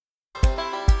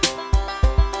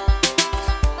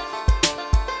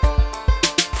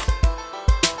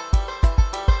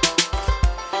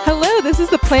is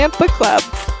the Plant Book Club.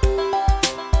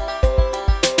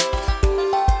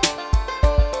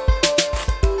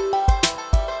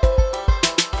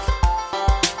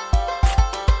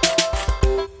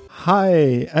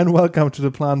 Hi, and welcome to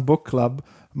the Plant Book Club.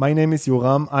 My name is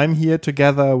Joram. I'm here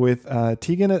together with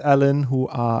Tegan and Ellen, who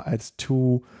are at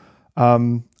two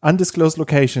undisclosed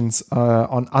locations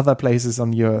on other places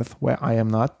on the earth where I am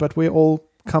not, but we're all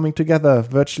coming together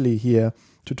virtually here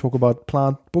to talk about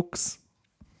plant books.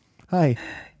 Hi.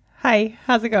 Hi,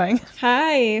 how's it going?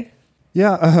 Hi.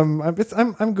 Yeah,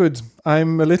 I'm good.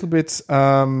 I'm a little bit.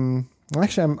 I'm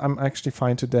actually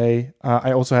fine today.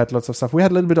 I also had lots of stuff. We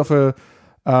had a little bit of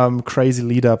a crazy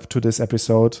lead up to this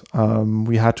episode.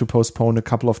 We had to postpone a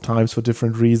couple of times for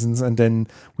different reasons, and then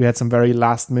we had some very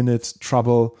last minute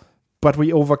trouble, but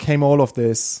we overcame all of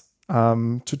this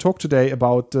to talk today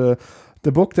about the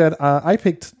book that I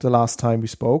picked the last time we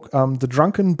spoke, The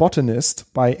Drunken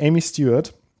Botanist by Amy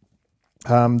Stewart.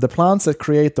 The plants that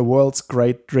create the world's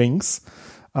great drinks.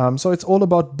 So it's all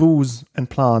about booze and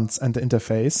plants and the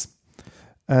interface.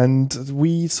 And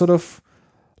we sort of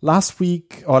last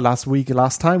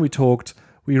time we talked,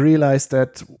 we realized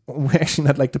that we're actually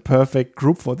not like the perfect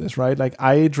group for this, right? Like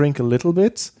I drink a little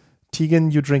bit. Tegan,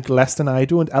 you drink less than I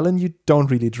do. And Ellen, you don't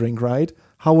really drink, right?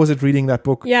 How was it reading that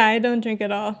book? Yeah, I don't drink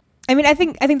at all. I mean, I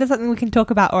think there's something we can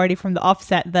talk about already from the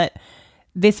offset, that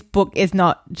this book is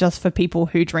not just for people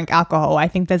who drink alcohol. I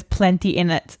think there's plenty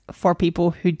in it for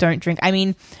people who don't drink. I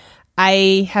mean,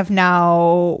 I have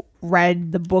now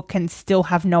read the book and still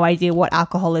have no idea what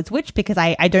alcohol is which, because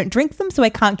I don't drink them, so I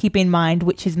can't keep in mind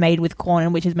which is made with corn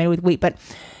and which is made with wheat. But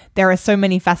there are so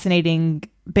many fascinating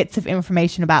bits of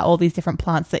information about all these different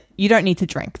plants that you don't need to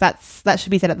drink. That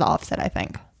should be said at the offset, I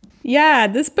think. Yeah,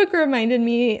 this book reminded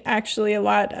me actually a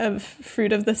lot of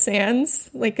Fruit of the Sands,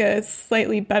 like a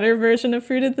slightly better version of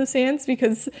Fruit of the Sands,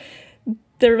 because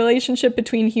the relationship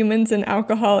between humans and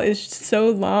alcohol is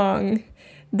so long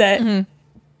that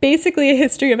basically a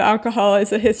history of alcohol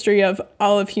is a history of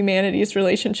all of humanity's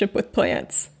relationship with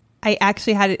plants. I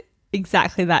actually had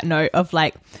exactly that note of,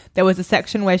 like, there was a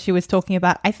section where she was talking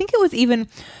about, I think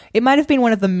it might have been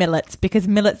one of the millets, because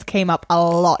millets came up a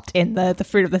lot in the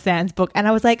Fruit of the Sands book. And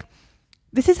I was like,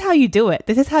 this is how you do it.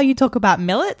 This is how you talk about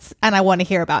millets. And I want to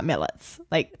hear about millets.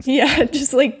 Like, yeah,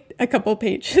 just like a couple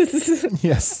pages.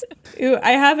 Yes. Ooh,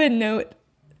 I have a note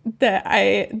that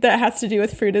has to do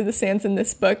with Fruit of the Sands in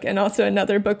this book, and also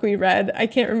another book we read. I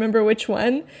can't remember which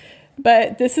one,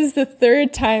 but this is the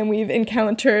third time we've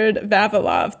encountered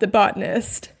Vavilov, the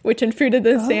botanist, which in Fruit of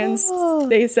the Sands,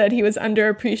 they said he was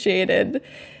underappreciated.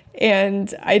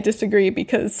 And I disagree,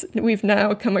 because we've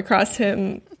now come across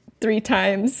him 3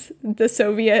 times, the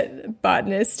Soviet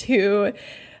botanist who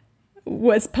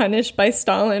was punished by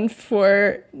Stalin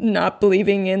for not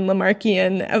believing in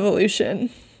Lamarckian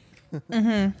evolution.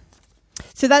 Mm-hmm.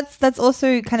 So that's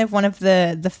also kind of one of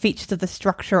the features of the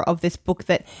structure of this book,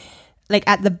 that like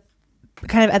at the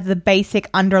basic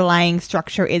underlying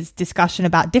structure is discussion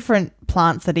about different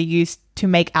plants that are used to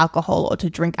make alcohol or to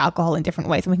drink alcohol in different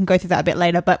ways, and we can go through that a bit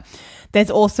later. But there's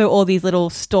also all these little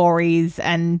stories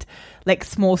and like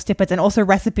small snippets, and also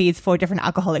recipes for different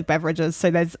alcoholic beverages. So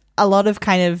there's a lot of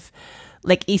kind of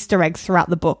like Easter eggs throughout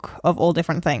the book of all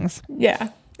different things. Yeah,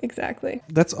 exactly.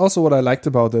 That's also what I liked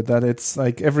about it, that it's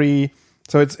like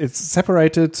it's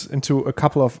separated into a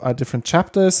couple of different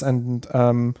chapters, and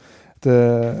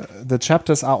the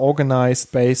chapters are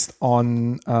organized based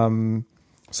on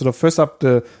sort of first up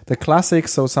the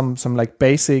classics, so some like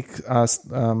basic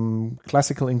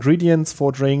classical ingredients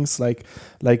for drinks like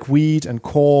wheat and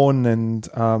corn and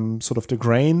sort of the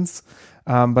grains,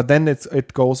 but then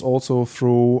it goes also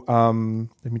through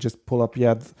let me just pull up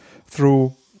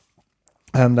through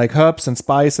like herbs and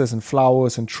spices and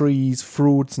flowers and trees,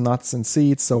 fruits, nuts and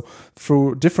seeds, so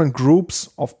through different groups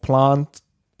of plant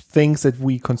things that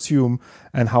we consume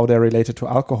and how they're related to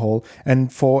alcohol.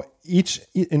 And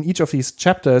in each of these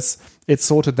chapters, it's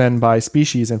sorted then by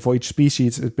species, and for each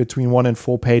species it's between 1 and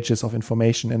 4 pages of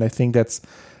information. And I think that's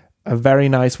a very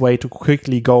nice way to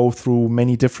quickly go through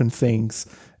many different things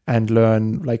and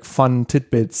learn like fun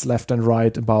tidbits left and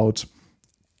right about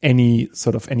any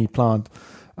plant.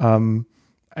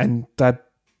 And that,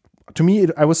 to me,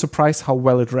 I was surprised how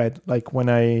well it read. Like when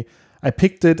I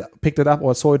picked it up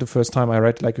or saw it the first time, I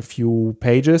read like a few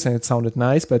pages and it sounded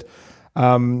nice. But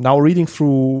now reading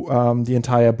through the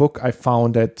entire book, I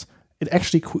found that it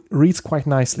actually reads quite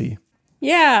nicely.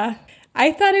 Yeah,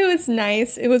 I thought it was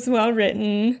nice. It was well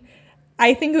written.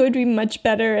 I think it would be much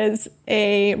better as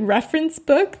a reference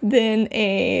book than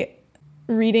a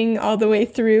reading all the way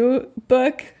through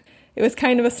book. It was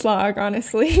kind of a slog,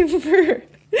 honestly,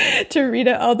 to read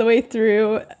it all the way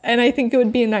through. And I think it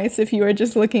would be nice if you were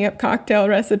just looking up cocktail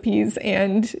recipes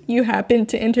and you happen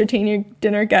to entertain your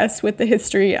dinner guests with the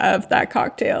history of that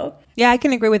cocktail. Yeah, I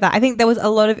can agree with that. I think there was a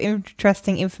lot of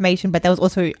interesting information, but there was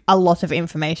also a lot of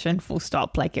information, full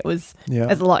stop. Like there's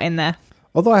a lot in there.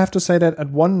 Although I have to say that at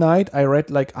one night I read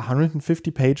like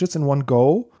 150 pages in one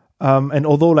go. And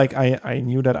although like I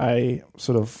knew that I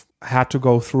sort of had to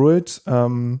go through it,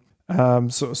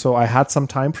 so I had some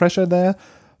time pressure there.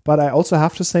 But I also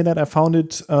have to say that I found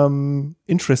it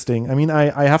interesting. I mean,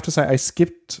 I have to say I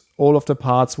skipped all of the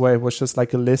parts where it was just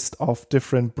like a list of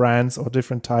different brands or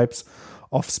different types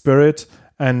of spirit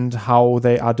and how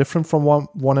they are different from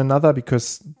one another,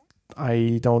 because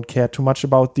I don't care too much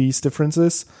about these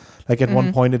differences. Like at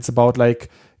one point it's about like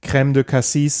crème de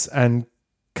cassis and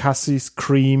cassis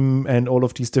cream and all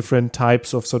of these different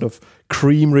types of sort of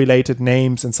cream related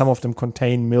names, and some of them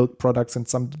contain milk products and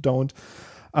some don't.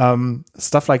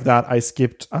 Stuff like that I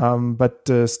skipped, but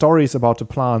the stories about the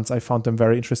plants, I found them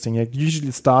very interesting. It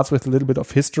usually starts with a little bit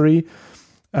of history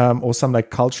or some like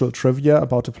cultural trivia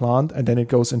about the plant, and then it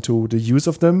goes into the use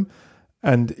of them.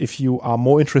 And if you are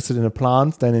more interested in a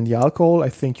plant than in the alcohol, I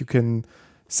think you can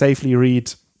safely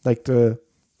read like the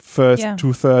first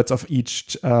 2/3 of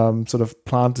each sort of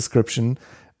plant description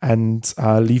and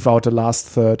leave out the last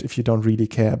third if you don't really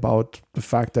care about the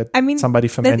fact that somebody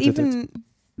fermented it.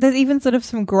 There's even sort of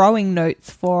some growing notes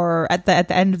for at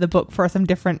the end of the book for some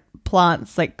different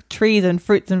plants, like trees and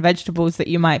fruits and vegetables that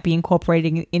you might be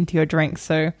incorporating into your drink.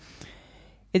 So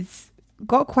it's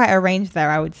got quite a range there,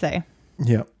 I would say.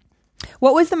 Yeah.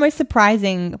 What was the most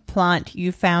surprising plant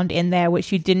you found in there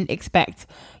which you didn't expect?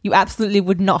 You absolutely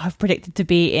would not have predicted to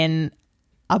be in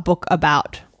a book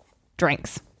about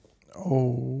drinks.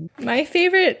 Oh. My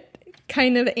favorite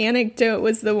kind of anecdote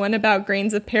was the one about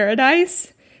grains of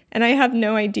paradise. And I have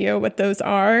no idea what those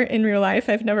are in real life.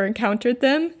 I've never encountered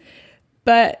them.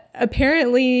 But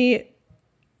apparently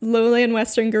lowland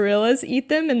western gorillas eat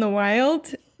them in the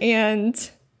wild. And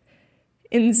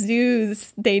in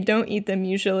zoos, they don't eat them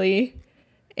usually.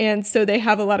 And so they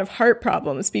have a lot of heart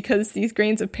problems because these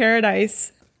grains of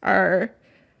paradise are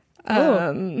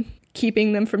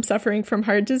keeping them from suffering from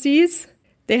heart disease.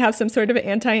 They have some sort of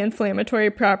anti-inflammatory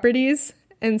properties.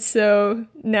 And so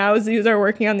now zoos are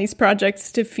working on these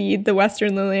projects to feed the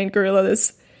western lowland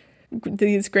gorillas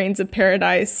these grains of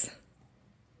paradise.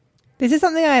 This is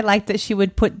something I like, that she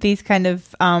would put these kind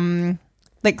of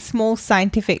like small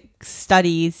scientific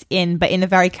studies in, but in a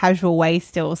very casual way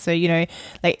still. So, you know,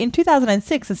 like in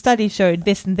 2006, a study showed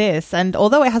this and this. And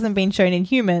although it hasn't been shown in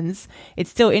humans,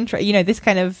 it's still this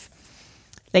kind of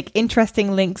like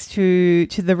interesting links to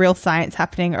the real science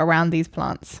happening around these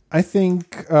plants. I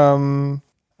think,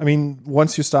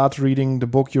 once you start reading the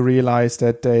book, you realize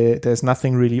that there's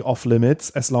nothing really off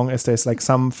limits as long as there's like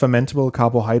some fermentable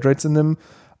carbohydrates in them.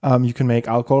 You can make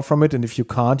alcohol from it. And if you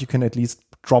can't, you can at least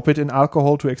drop it in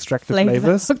alcohol to extract the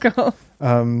flavors.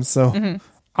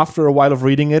 After a while of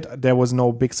reading it, there was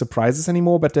no big surprises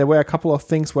anymore. But there were a couple of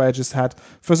things where I just had,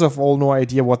 first of all, no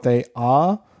idea what they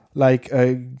are. Like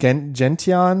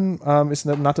gentian is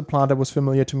not a plant that was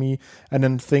familiar to me, and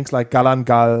then things like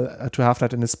galangal, to have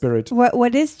that in the spirit.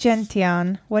 What is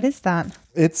gentian? What is that?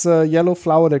 It's a yellow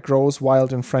flower that grows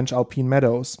wild in French alpine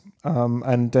meadows,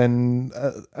 and then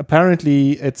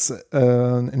apparently it's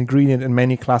an ingredient in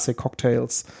many classic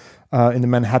cocktails in the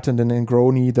Manhattan and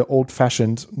Negroni, the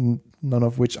old-fashioned, none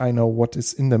of which I know what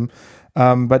is in them,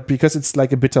 but because it's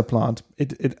like a bitter plant,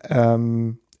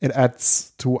 it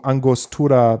adds to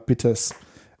Angostura bitters.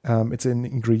 It's an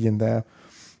ingredient there.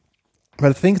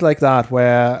 But things like that,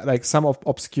 where like some of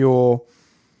obscure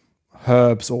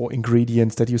herbs or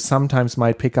ingredients that you sometimes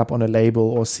might pick up on a label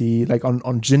or see, like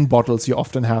on gin bottles, you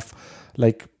often have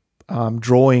like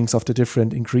drawings of the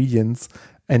different ingredients.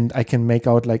 And I can make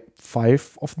out like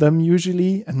 5 of them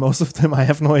usually. And most of them, I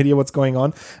have no idea what's going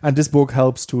on. And this book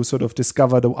helps to sort of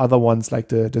discover the other ones, like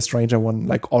the stranger one,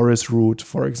 like orris root,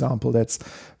 for example. That's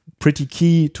pretty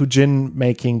key to gin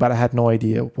making, but I had no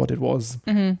idea what it was.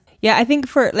 Mm-hmm. Yeah, I think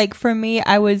for me,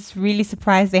 I was really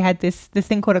surprised they had this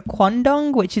thing called a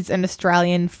quandong, which is an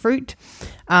Australian fruit.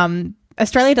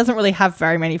 Australia doesn't really have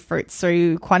very many fruits.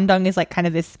 So quandong is like kind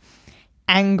of this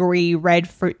angry red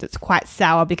fruit that's quite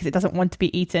sour because it doesn't want to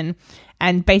be eaten,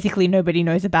 and basically nobody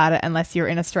knows about it unless you're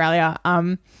in Australia.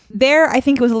 There, I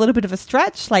think it was a little bit of a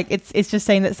stretch. Like it's just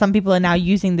saying that some people are now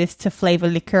using this to flavor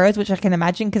liqueurs, which I can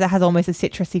imagine because it has almost a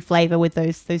citrusy flavor with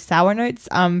those sour notes.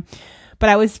 But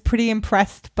I was pretty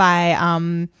impressed by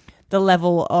the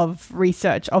level of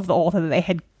research of the author, that they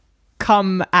had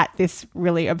come at this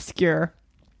really obscure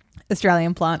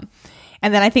Australian plant.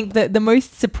 And then I think the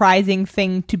most surprising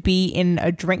thing to be in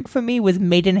a drink for me was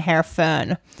maidenhair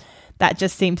fern. That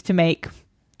just seems to make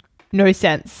no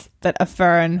sense that a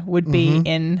fern would be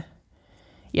in.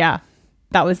 Yeah,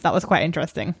 that was quite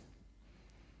interesting.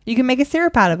 You can make a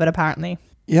syrup out of it, apparently.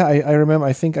 Yeah, I remember.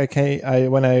 I think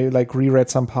when I like reread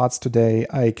some parts today,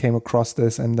 I came across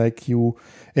this, and like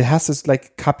it has this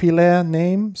like capillary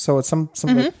name, so it's some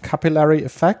like capillary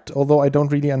effect. Although I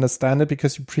don't really understand it,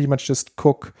 because you pretty much just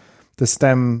cook the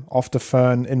stem of the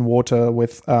fern in water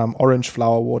with orange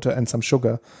flower water and some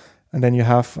sugar, and then you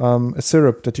have a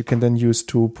syrup that you can then use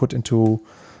to put into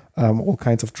all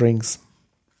kinds of drinks.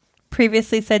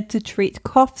 Previously said to treat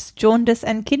coughs, jaundice,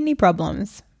 and kidney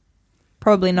problems.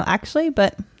 Probably not actually,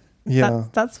 but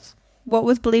that's what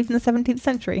was believed in the 17th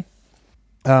century.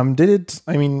 I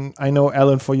mean, I know,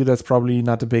 Ellen, for you that's probably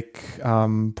not a big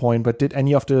point, but did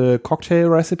any of the cocktail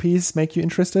recipes make you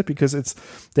interested? Because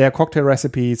there are cocktail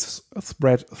recipes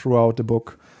spread throughout the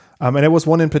book. And there was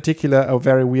one in particular, a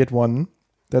very weird one,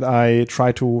 that I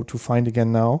try to find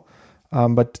again now.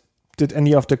 But did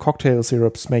any of the cocktail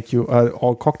syrups make you,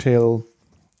 or cocktail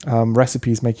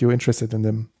recipes make you interested in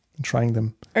them? Trying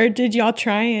them, or did y'all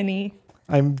try any?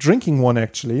 I'm drinking one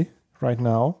actually right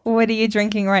now. What are you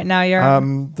drinking right now?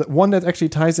 The one that actually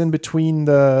ties in between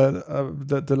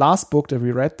the last book that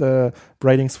we read, the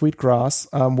Braiding Sweetgrass,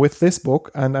 with this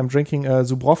book, and I'm drinking a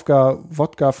Zubrovka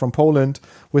vodka from Poland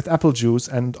with apple juice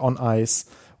and on ice,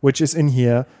 which is in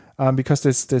here because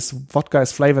this vodka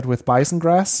is flavored with bison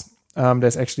grass.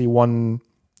 There's actually one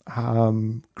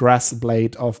grass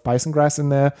blade of bison grass in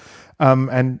there.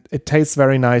 And it tastes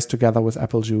very nice together with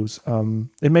apple juice.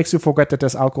 It makes you forget that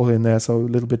there's alcohol in there, so a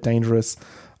little bit dangerous.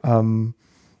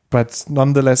 But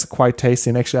nonetheless quite tasty.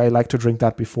 And actually I like to drink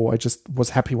that before. I just was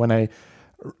happy when I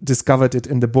discovered it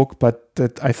in the book, but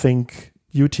that I think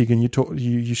you, Tegan,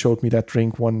 you showed me that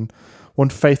drink one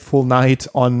faithful night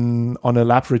on a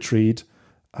lab retreat.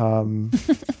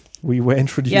 We were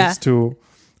introduced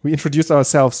we introduced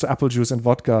ourselves to apple juice and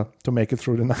vodka to make it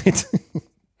through the night.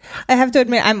 I have to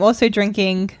admit, I'm also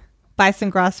drinking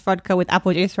bison grass vodka with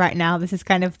apple juice right now. This is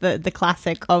kind of the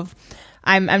classic of,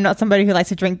 I'm not somebody who likes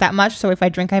to drink that much. So if I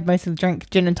drink, I mostly drink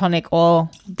gin and tonic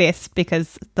or this,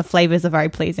 because the flavors are very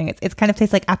pleasing. It's kind of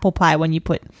tastes like apple pie when you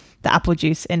put the apple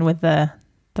juice in with the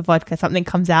vodka. Something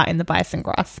comes out in the bison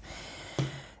grass.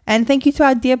 And thank you to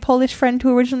our dear Polish friend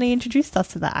who originally introduced us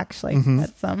to that, actually.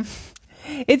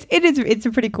 It's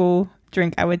a pretty cool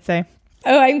drink, I would say.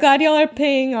 Oh, I'm glad y'all are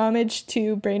paying homage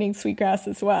to Braiding Sweetgrass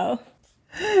as well.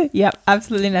 Yep,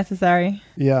 absolutely necessary.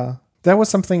 Yeah. There was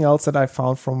something else that I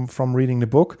found from reading the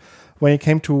book when it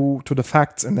came to the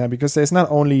facts in there, because there's not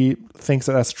only things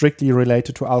that are strictly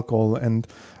related to alcohol, and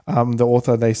the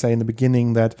author, they say in the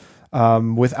beginning that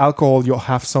with alcohol, you'll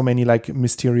have so many like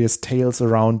mysterious tales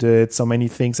around it, so many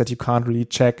things that you can't really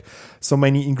check, so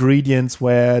many ingredients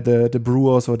where the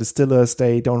brewers or distillers,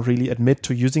 they don't really admit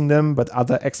to using them, but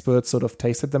other experts sort of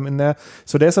tasted them in there.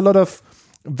 So there's a lot of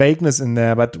vagueness in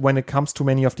there, but when it comes to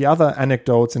many of the other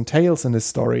anecdotes and tales in this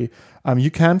story, you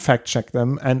can fact check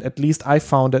them, and at least I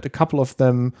found that a couple of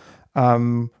them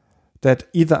that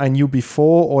either I knew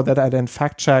before or that I then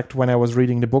fact-checked when I was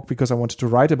reading the book because I wanted to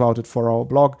write about it for our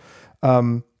blog.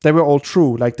 They were all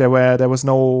true. Like there was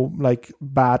no like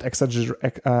bad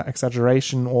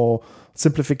exaggeration or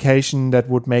simplification that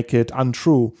would make it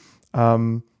untrue.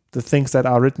 The things that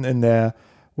are written in there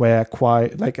were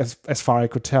quite, like as far I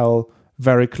could tell,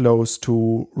 very close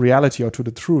to reality or to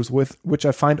the truth, which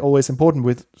I find always important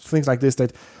with things like this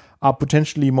that are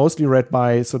potentially mostly read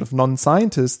by sort of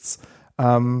non-scientists.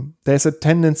 There's a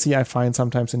tendency I find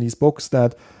sometimes in these books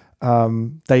that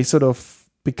they sort of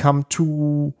become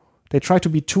they try to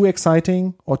be too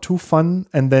exciting or too fun,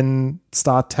 and then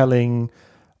start telling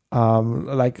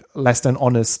like less than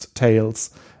honest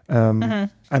tales. And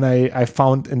I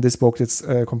found in this book it's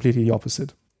completely the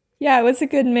opposite. Yeah, it was a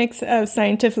good mix of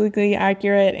scientifically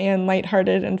accurate and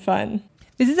lighthearted and fun.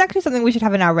 This is actually something we should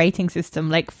have in our rating system.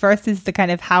 Like, first is the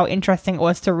kind of how interesting it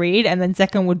was to read, and then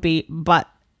second would be, but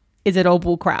is it all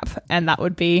bull crap? And that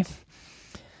would be,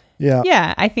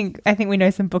 yeah. I think we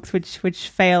know some books which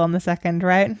fail on the second,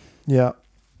 right? Yeah.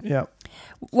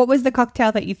 What was the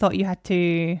cocktail that you thought you had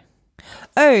to?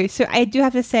 Oh, so I do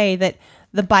have to say that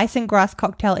the bison grass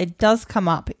cocktail, it does come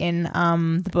up in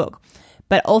the book,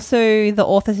 but also the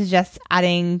author suggests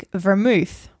adding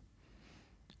vermouth,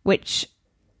 which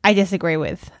I disagree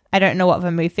with. I don't know what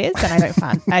vermouth is,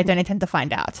 and I don't intend to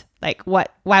find out. Like, why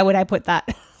would I put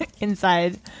that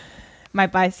inside my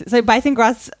bison? So bison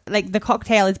grass, like the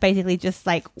cocktail is basically just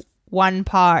like one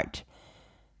part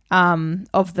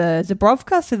of the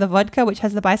Zubrovka, so the vodka, which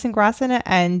has the bison grass in it,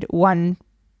 and one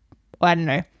or I don't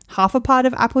know, half a part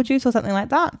of apple juice or something like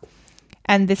that.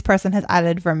 And this person has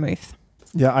added vermouth.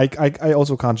 Yeah, I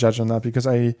also can't judge on that because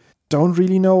I don't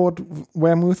really know what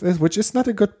vermouth is, which is not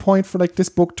a good point for like this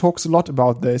book talks a lot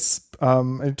about this.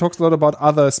 And it talks a lot about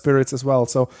other spirits as well.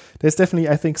 So there's definitely,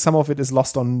 I think some of it is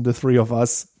lost on the three of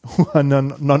us who are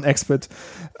non-expert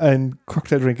and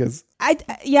cocktail drinkers.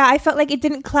 I felt like it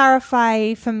didn't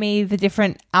clarify for me the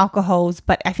different alcohols,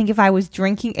 but I think if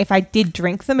I did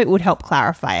drink them, it would help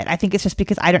clarify it. I think it's just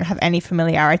because I don't have any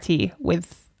familiarity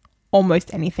with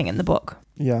almost anything in the book.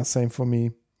 Yeah, same for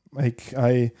me. Like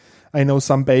I know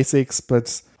some basics,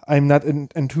 but I'm not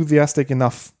enthusiastic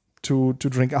enough to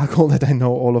drink alcohol that I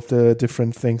know all of the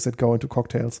different things that go into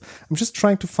cocktails. I'm just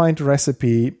trying to find a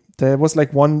recipe. There was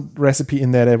like one recipe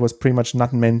in there that was pretty much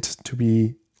not meant to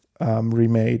be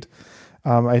remade.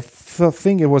 I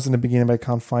think it was in the beginning, but I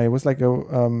can't find it. It was like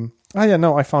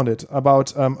I found it,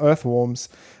 about earthworms.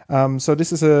 So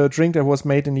this is a drink that was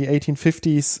made in the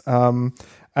 1850s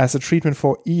as a treatment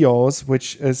for ears,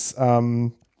 which is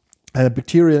a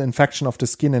bacterial infection of the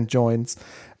skin and joints,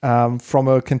 from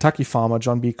a Kentucky farmer,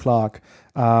 John B. Clark.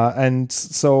 And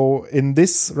so in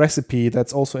this recipe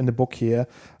that's also in the book here,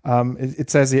 it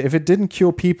says here, if it didn't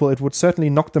cure people, it would certainly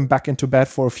knock them back into bed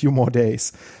for a few more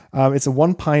days. It's a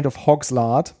 1 pint of hog's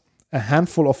lard, a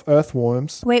handful of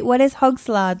earthworms. Wait, what is hog's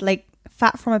lard? Like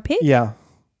fat from a pig? Yeah.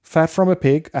 Fat from a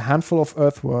pig, a handful of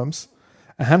earthworms,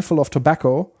 a handful of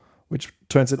tobacco, which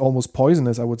turns it almost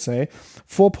poisonous, I would say,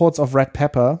 4 pods of red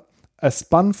pepper, a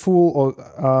spoonful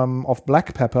of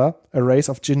black pepper, a race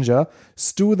of ginger,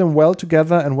 stew them well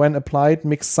together, and when applied,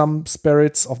 mix some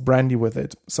spirits of brandy with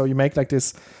it. So you make like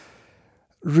this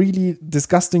really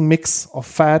disgusting mix of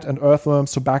fat and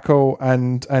earthworms, tobacco,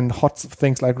 and hot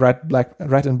things like red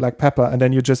and black pepper, and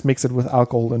then you just mix it with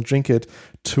alcohol and drink it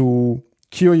to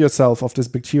cure yourself of this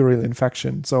bacterial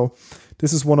infection. So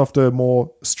this is one of the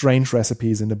more strange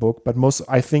recipes in the book, but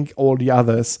I think all the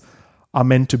others are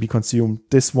meant to be consumed.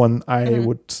 This one I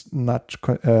would not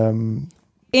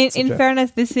in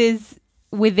fairness, this is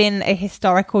within a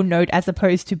historical note as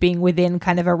opposed to being within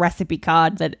kind of a recipe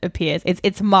card that appears.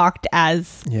 It's marked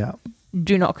as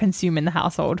do not consume in the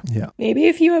household. Yeah. Maybe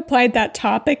if you applied that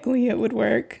topically, it would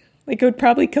work. Like it would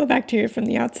probably kill bacteria from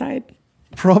the outside.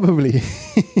 Probably.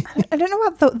 I don't know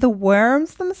about the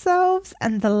worms themselves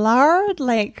and the lard.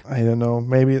 Like I don't know.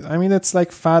 Maybe it's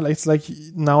like fat. It's like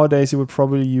nowadays you would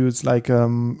probably use like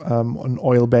an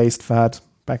oil-based fat.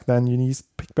 Back then you use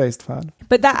pig-based fat.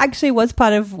 But that actually was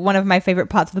part of one of my favorite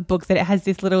parts of the book, that it has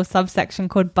this little subsection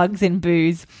called bugs in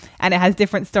booze, and it has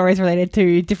different stories related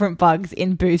to different bugs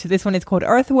in booze. So this one is called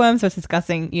earthworms. So it's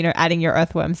discussing, adding your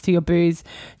earthworms to your booze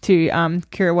to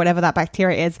cure whatever that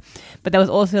bacteria is. But there was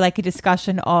also like a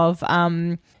discussion of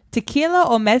tequila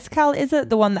or mezcal, is it?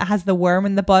 The one that has the worm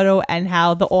in the bottle, and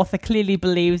how the author clearly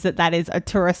believes that is a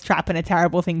tourist trap and a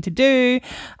terrible thing to do.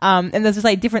 And there's just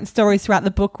like different stories throughout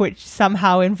the book which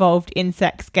somehow involved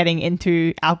insects getting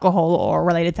into alcohol or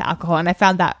related to alcohol. And I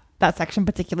found that section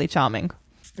particularly charming.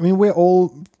 I mean, we're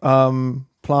all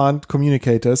plant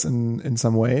communicators in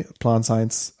some way, plant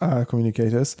science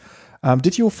communicators.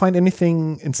 Did you find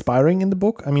anything inspiring in the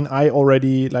book? I mean, I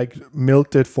already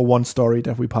milked it for one story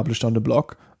that we published on the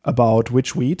blog about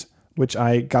witchweed, which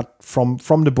I got from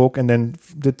the book and then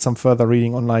did some further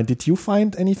reading online. Did you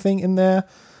find anything in there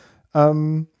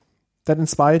that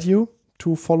inspired you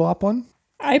to follow up on?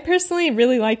 I personally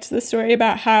really liked the story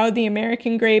about how the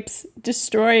American grapes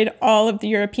destroyed all of the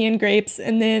European grapes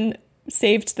and then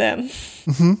saved them.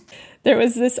 Mm-hmm. There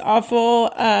was this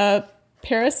awful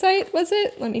parasite, was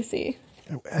it? Let me see.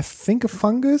 I think a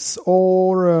fungus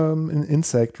or an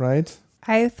insect, right?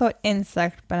 I thought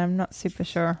insect, but I'm not super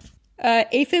sure.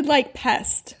 Aphid-like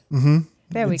pest. Mm-hmm.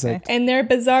 There insect. We go. And they're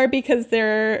bizarre because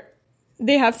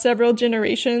they have several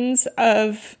generations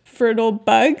of fertile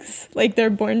bugs. Like they're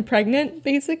born pregnant,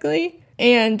 basically.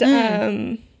 And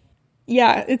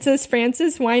it says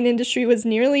France's wine industry was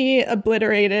nearly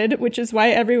obliterated, which is why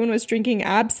everyone was drinking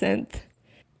absinthe.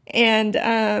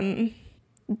 And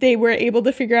they were able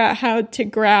to figure out how to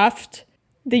graft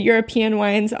the European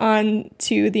wines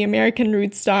onto the American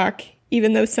rootstock,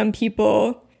 even though some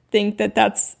people think that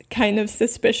that's kind of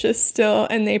suspicious still,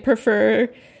 and they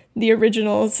prefer the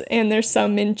originals. And there's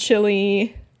some in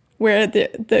Chile where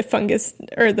the fungus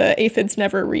or the aphids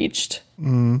never reached.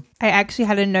 Mm. I actually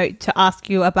had a note to ask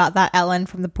you about that, Ellen,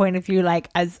 from the point of view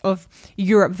as of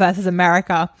Europe versus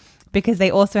America, because they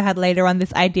also had later on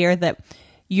this idea that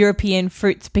European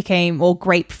fruits became, or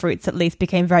grapefruits at least,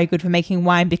 became very good for making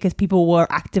wine because people were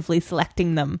actively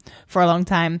selecting them for a long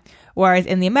time. Whereas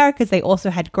in the Americas, they also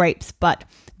had grapes, but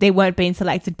they weren't being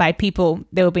selected by people.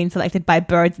 They were being selected by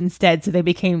birds instead. So they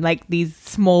became like these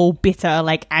small, bitter,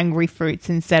 like angry fruits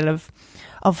instead of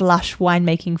lush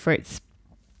winemaking fruits.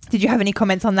 Did you have any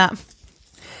comments on that?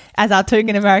 As our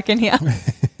Tegan American here.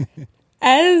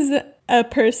 As a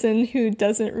person who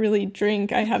doesn't really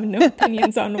drink, I have no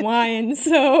opinions on wine,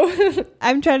 so...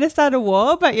 I'm trying to start a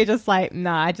war, but you're just like,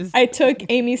 nah, I took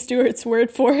Amy Stewart's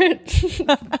word for it.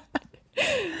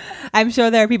 I'm sure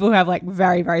there are people who have like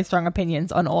very, very strong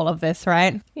opinions on all of this,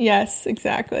 right? Yes,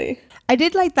 exactly. I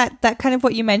did like that kind of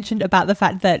what you mentioned about the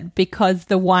fact that because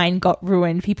the wine got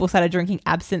ruined, people started drinking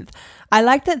absinthe. I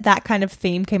like that kind of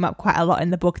theme came up quite a lot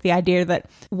in the book, the idea that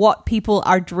what people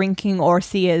are drinking or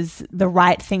see as the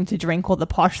right thing to drink or the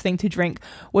posh thing to drink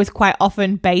was quite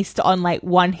often based on like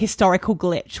one historical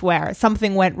glitch where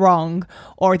something went wrong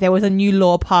or there was a new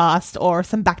law passed or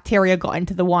some bacteria got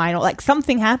into the wine or like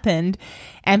something happened.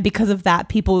 And because of that,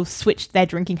 people switched their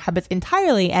drinking habits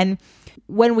entirely. And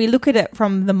when we look at it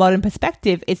from the modern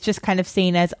perspective, it's just kind of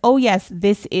seen as, oh yes,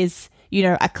 this is, you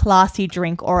know, a classy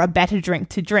drink or a better drink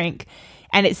to drink.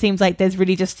 And it seems like there's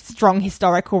really just strong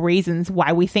historical reasons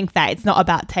why we think that. It's not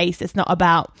about taste. It's not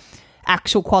about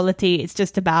actual quality. It's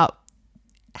just about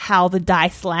how the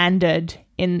dice landed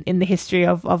in the history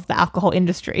of the alcohol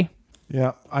industry.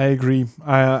 Yeah, I agree.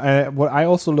 What I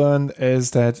also learned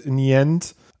is that in the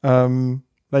end,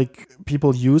 like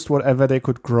people used whatever they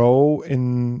could grow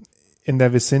in their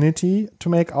vicinity to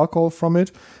make alcohol from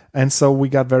it. And so we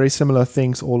got very similar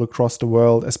things all across the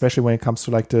world, especially when it comes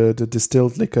to like the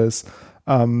distilled liquors.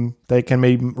 They can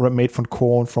be made from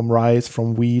corn, from rice,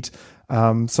 from wheat.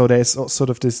 So there's sort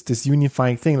of this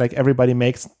unifying thing, like everybody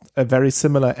makes a very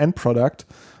similar end product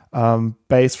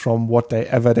based from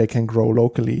whatever they can grow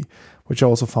locally, which I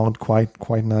also found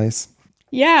quite nice.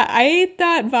 Yeah, I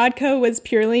thought vodka was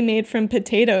purely made from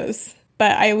potatoes,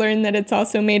 but I learned that it's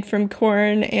also made from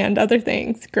corn and other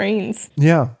things, grains.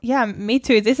 Yeah, me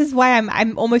too. This is why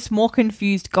I'm almost more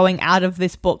confused going out of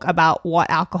this book about what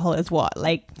alcohol is what.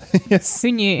 Like, yes.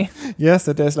 Who knew? Yes,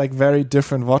 that there's like very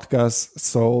different vodkas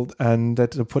sold, and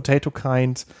that the potato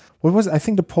kind. What was it? I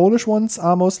think the Polish ones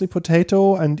are mostly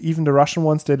potato, and even the Russian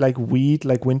ones, they're like wheat,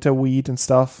 like winter wheat and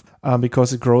stuff,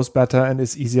 because it grows better and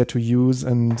is easier to use.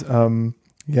 And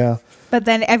yeah. But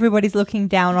then everybody's looking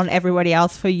down on everybody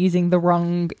else for using the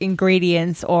wrong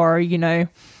ingredients or, you know,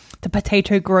 the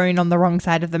potato grown on the wrong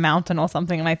side of the mountain or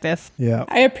something like this. Yeah.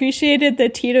 I appreciated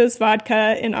that Tito's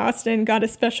Vodka in Austin got a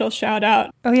special shout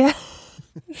out. Oh, yeah.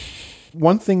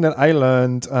 One thing that I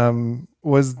learned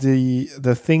was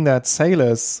the thing that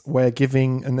sailors were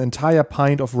giving an entire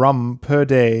pint of rum per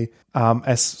day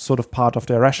as sort of part of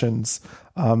their rations,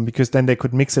 because then they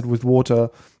could mix it with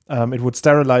water. It would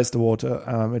sterilize the water.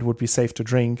 It would be safe to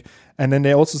drink. And then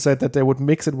they also said that they would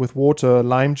mix it with water,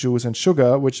 lime juice, and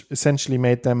sugar, which essentially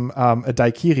made them a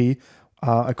daiquiri,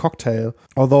 a cocktail.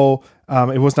 Although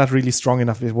it was not really strong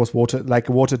enough. It was like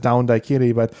a watered down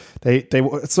daiquiri, but they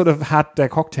sort of had their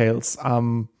cocktails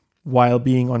while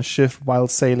being on shift, while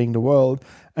sailing the world.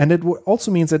 And it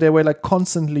also means that they were like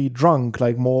constantly drunk,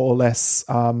 like more or less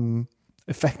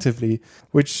effectively,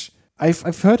 which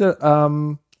I've heard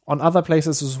on other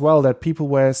places as well, that people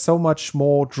were so much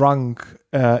more drunk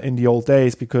in the old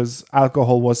days because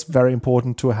alcohol was very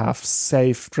important to have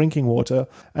safe drinking water.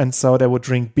 And so they would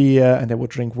drink beer and they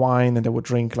would drink wine and they would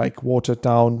drink like watered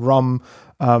down rum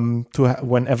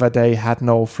whenever they had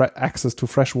no access to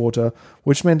fresh water,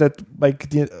 which meant that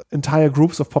like the entire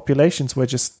groups of populations were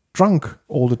just drunk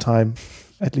all the time,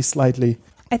 at least slightly.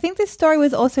 I think this story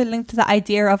was also linked to the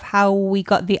idea of how we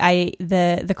got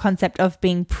the concept of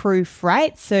being proof,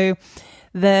 right? So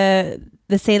the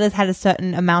sailors had a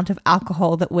certain amount of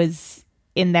alcohol that was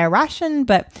in their ration,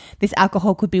 but this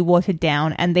alcohol could be watered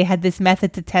down, and they had this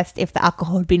method to test if the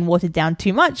alcohol had been watered down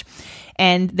too much.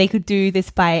 And they could do this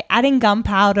by adding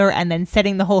gunpowder and then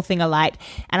setting the whole thing alight.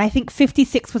 And I think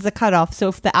 56 was the cutoff. So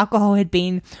if the alcohol had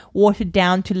been watered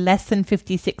down to less than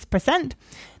 56%,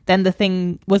 then the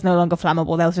thing was no longer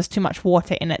flammable. There was just too much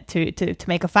water in it to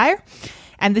make a fire.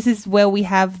 And this is where we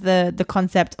have the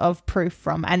concept of proof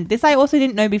from. And this I also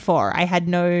didn't know before. I had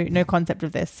no concept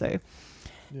of this. So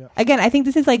yeah. Again, I think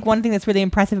this is like one thing that's really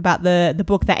impressive about the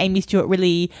book, that Amy Stewart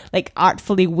really like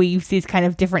artfully weaves these kind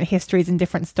of different histories and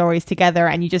different stories together,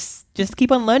 and you just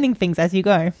keep on learning things as you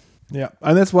go. Yeah,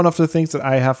 and that's one of the things that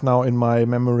I have now in my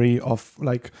memory of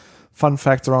like fun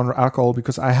facts around alcohol,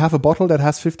 because I have a bottle that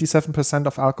has 57%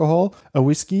 of alcohol, a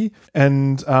whiskey.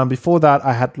 And before that,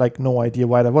 I had like no idea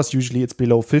why that was. Usually it's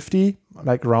below 50,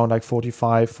 like around like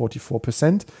 45,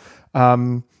 44%.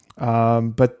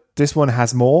 But this one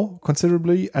has more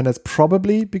considerably, and it's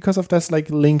probably because of this like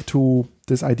link to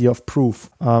this idea of proof.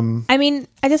 I mean,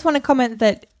 I just want to comment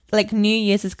that like New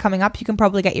Year's is coming up. You can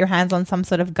probably get your hands on some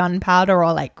sort of gunpowder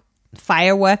or like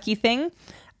fireworky thing.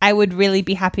 I would really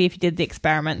be happy if you did the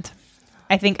experiment.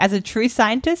 I think as a true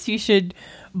scientist, you should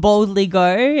boldly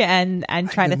go and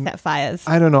try to set fires.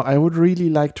 I don't know. I would really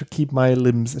like to keep my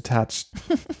limbs attached.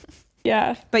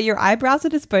 Yeah. But your eyebrows are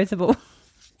disposable.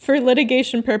 For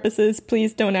litigation purposes,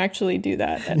 please don't actually do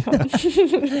that at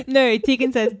home. No,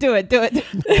 Tegan says, do it.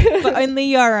 But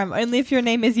only Joram. Only if your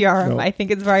name is Joram. No. I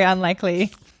think it's very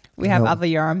unlikely we have other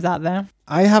Jorams out there.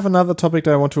 I have another topic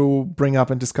that I want to bring up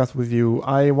and discuss with you.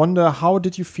 I wonder, how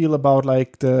did you feel about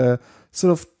like the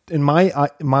sort of, in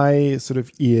my sort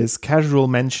of ears, casual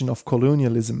mention of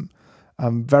colonialism?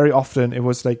 Very often it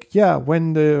was like, yeah,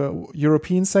 when the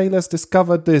European sailors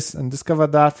discovered this and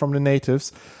discovered that from the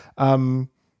natives,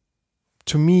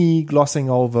 to me, glossing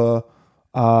over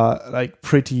like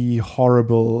pretty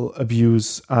horrible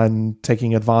abuse and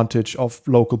taking advantage of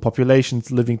local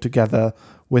populations living together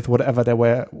with whatever they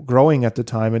were growing at the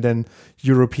time, and then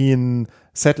European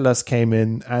settlers came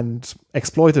in and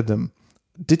exploited them.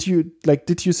 Did you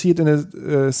see it in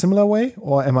a similar way,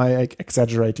 or am I like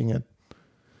exaggerating it?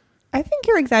 I think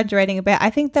you're exaggerating a bit. I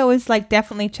think there was like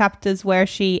definitely chapters where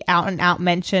she out and out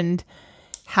mentioned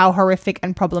how horrific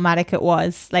and problematic it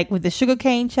was. Like with the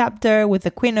sugarcane chapter, with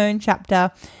the quinone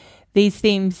chapter, these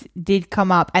themes did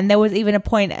come up. And there was even a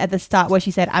point at the start where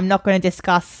she said, I'm not going to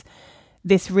discuss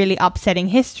this really upsetting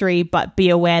history, but be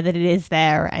aware that it is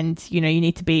there. And, you know, you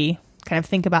need to be kind of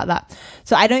think about that.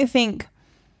 So I don't think,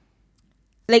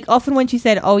 like often when she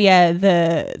said, oh yeah,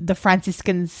 the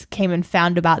Franciscans came and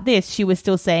found about this, she was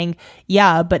still saying,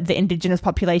 yeah, but the indigenous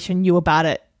population knew about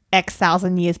it X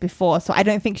thousand years before. So I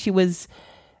don't think she was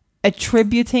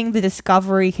attributing the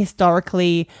discovery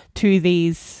historically to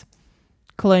these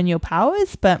colonial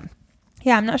powers, but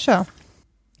yeah, I'm not sure.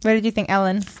 What did you think,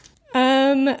 Ellen?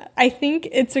 I think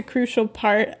it's a crucial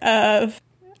part of,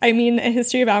 I mean, a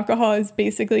history of alcohol is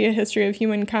basically a history of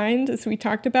humankind, as we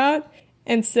talked about.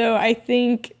 And so I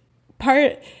think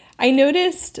I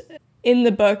noticed in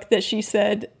the book that she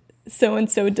said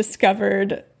so-and-so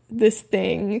discovered this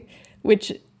thing,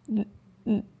 which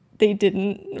they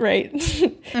didn't, right?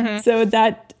 Mm-hmm. So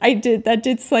that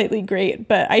did slightly grate,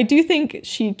 but I do think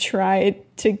she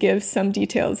tried to give some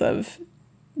details of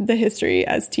the history,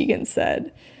 as Tegan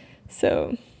said.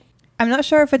 So I'm not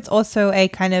sure if it's also a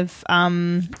kind of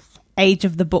age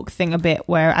of the book thing a bit,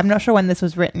 where I'm not sure when this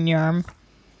was written, Joram.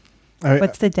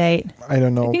 What's the date? I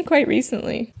don't know. I think quite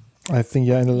recently. I think,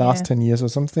 in the last 10 years or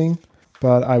something,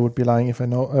 but I would be lying if I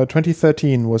know.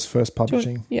 2013 was first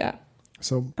publishing. Yeah.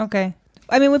 So okay.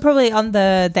 I mean, we're probably on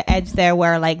the edge there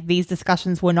where like these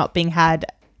discussions were not being had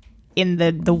in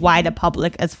the wider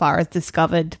public as far as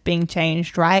discovered being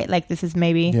changed, right? Like this is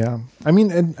maybe... Yeah. I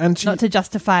mean, and she, not to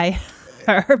justify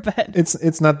her, but...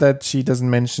 It's not that she doesn't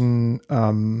mention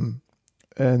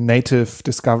native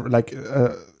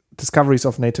discoveries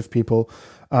of native people.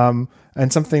 And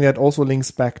something that also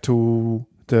links back to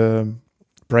the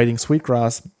braiding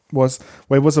sweetgrass was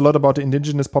a lot about the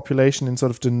indigenous population in sort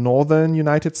of the northern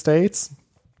United States,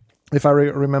 if I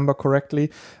remember correctly.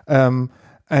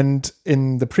 And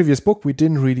in the previous book, we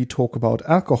didn't really talk about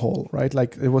alcohol, right?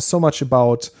 Like it was so much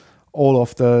about all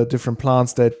of the different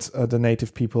plants that the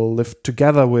native people lived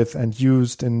together with and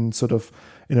used in sort of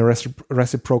in a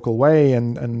reciprocal way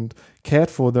and cared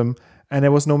for them. And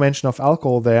there was no mention of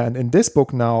alcohol there. And in this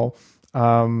book now,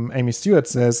 Amy Stewart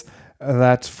says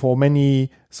that for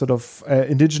many sort of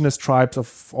indigenous tribes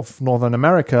of Northern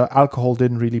America, alcohol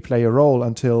didn't really play a role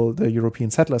until the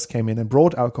European settlers came in and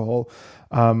brought alcohol.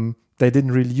 They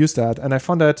didn't really use that. And I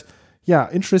found that,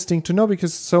 interesting to know,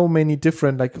 because so many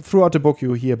different, like throughout the book,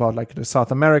 you hear about like the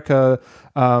South American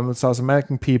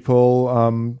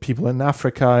people, people in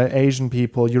Africa, Asian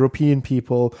people, European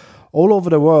people, all over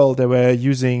the world, they were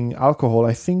using alcohol.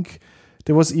 I think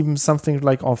there was even something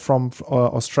like from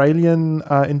Australian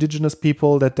indigenous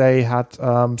people that they had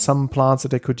some plants that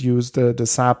they could use the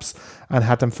saps and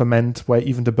had them ferment, where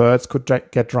even the birds could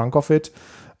get drunk of it.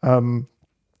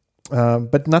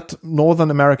 But not Northern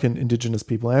American indigenous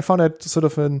people. And I found that sort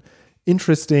of an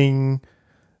interesting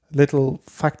little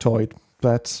factoid.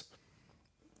 But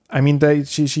I mean,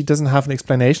 she doesn't have an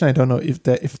explanation. I don't know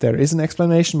if there is an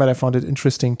explanation, but I found it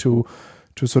interesting to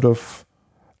sort of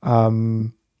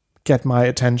get my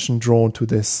attention drawn to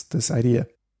this idea.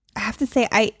 I have to say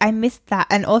I missed that.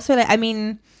 And also, like, I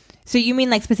mean, so you mean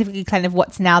like specifically kind of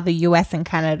what's now the US and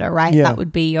Canada, right? Yeah. That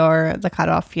would be the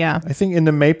cutoff, yeah. I think in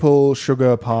the maple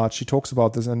sugar part, she talks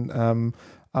about this, and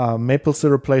maple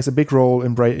syrup plays a big role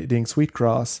in breeding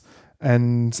sweetgrass.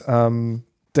 And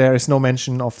there is no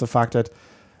mention of the fact that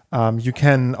you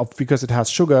can, because it has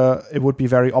sugar, it would be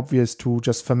very obvious to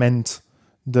just ferment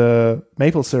the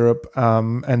maple syrup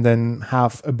and then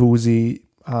have a boozy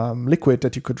liquid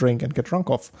that you could drink and get drunk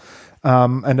off.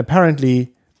 And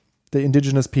apparently, the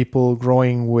indigenous people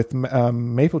growing with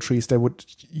maple trees, they would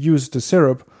use the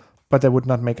syrup, but they would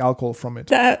not make alcohol from it.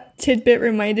 That tidbit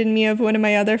reminded me of one of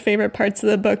my other favorite parts of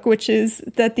the book, which is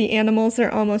that the animals are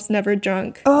almost never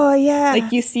drunk. Oh, yeah.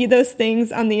 Like, you see those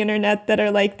things on the internet that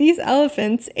are like, these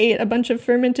elephants ate a bunch of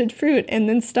fermented fruit and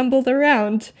then stumbled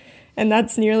around. And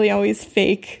that's nearly always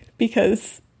fake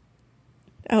because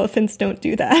elephants don't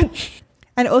do that.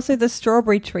 And also the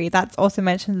strawberry tree, that's also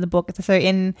mentioned in the book. So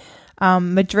in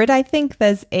Madrid, I think,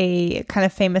 there's a kind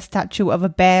of famous statue of a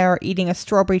bear eating a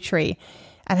strawberry tree.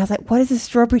 And I was like, what is a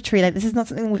strawberry tree? Like, this is not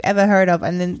something we've ever heard of.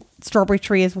 And then strawberry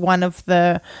tree is one of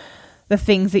the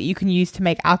things that you can use to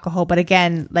make alcohol. But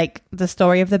again, like, the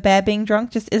story of the bear being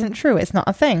drunk just isn't true. It's not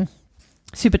a thing.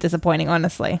 Super disappointing,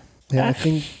 honestly. Yeah, I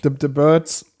think the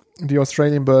birds, the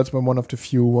Australian birds, were one of the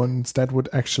few ones that would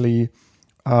actually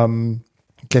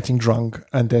getting drunk,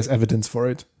 and there's evidence for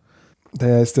it.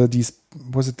 There's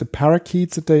was it the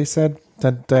parakeets that they said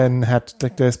that then had,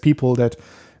 like, there's people that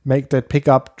pick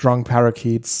up drunk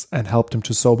parakeets and help them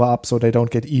to sober up so they don't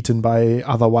get eaten by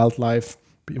other wildlife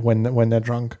when they're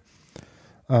drunk.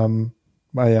 But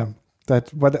yeah,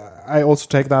 but I also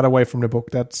take that away from the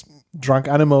book, that drunk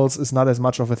animals is not as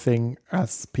much of a thing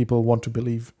as people want to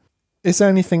believe. Is there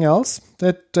anything else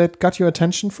that got your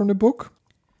attention from the book?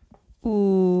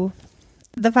 Ooh.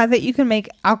 The fact that you can make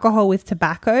alcohol with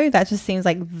tobacco, that just seems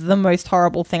like the most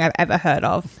horrible thing I've ever heard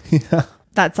of. Yeah.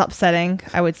 That's upsetting,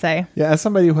 I would say. Yeah, as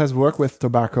somebody who has worked with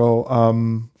tobacco,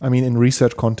 I mean, in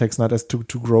research context, not as to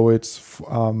grow it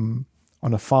on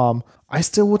a farm, I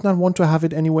still would not want to have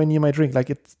it anywhere near my drink. Like,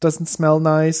 it doesn't smell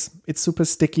nice. It's super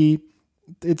sticky.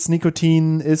 Its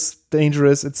nicotine is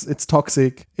dangerous. It's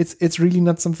toxic. It's really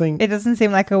not something. It doesn't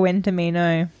seem like a win to me,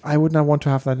 no. I would not want to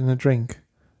have that in a drink.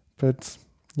 But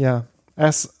yeah,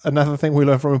 as another thing we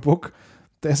learn from a book,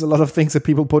 there's a lot of things that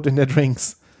people put in their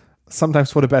drinks.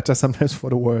 Sometimes for the better, sometimes for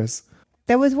the worse.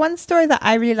 There was one story that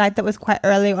I really liked that was quite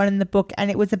early on in the book, and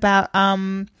it was about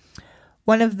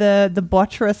one of the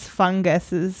Botrytis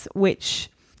funguses, which,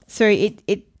 so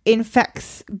it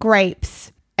infects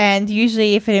grapes, and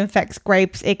usually if it infects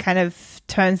grapes, it kind of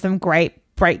turns them black,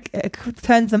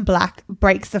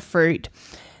 breaks the fruit.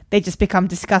 They just become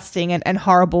disgusting and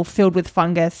horrible, filled with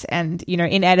fungus, and, you know,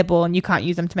 inedible, and you can't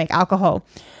use them to make alcohol.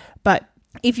 But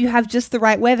if you have just the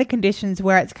right weather conditions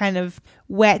where it's kind of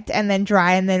wet and then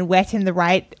dry and then wet in the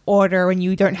right order and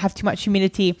you don't have too much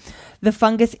humidity, the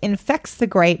fungus infects the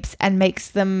grapes and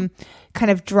makes them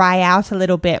kind of dry out a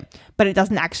little bit, but it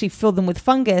doesn't actually fill them with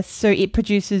fungus. So it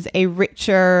produces a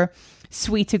richer,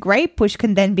 sweeter grape, which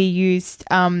can then be used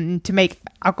to make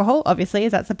alcohol, obviously,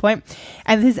 as that's the point.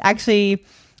 And this is actually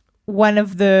one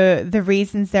of the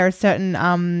reasons there are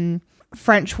certain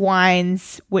French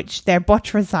wines which they're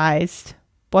botrytized.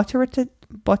 Botrytized?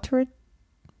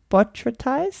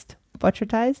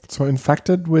 So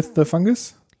infected with the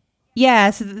fungus? Yeah,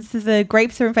 so this is the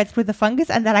grapes are infected with the fungus,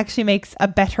 and that actually makes a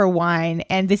better wine.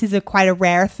 And this is quite a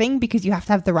rare thing because you have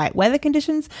to have the right weather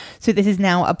conditions. So this is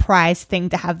now a prized thing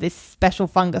to have this special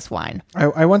fungus wine.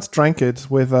 I once drank it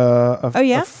with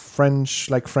a French,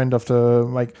 like, friend of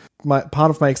part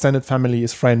of my extended family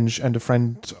is French, and a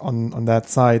friend on that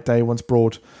side, they once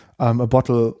brought a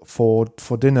bottle for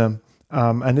dinner.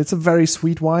 And it's a very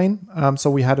sweet wine, so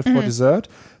we had it for dessert,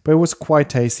 but it was quite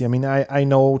tasty. I mean, I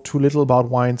know too little about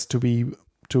wines to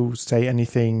say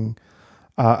anything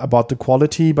about the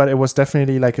quality, but it was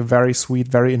definitely like a very sweet,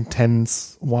 very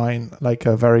intense wine, like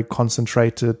a very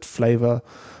concentrated flavor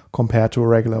compared to a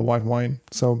regular white wine.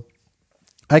 So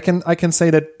I can say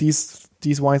that these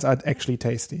wines are actually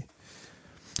tasty.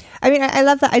 I mean, I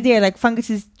love that idea. Like,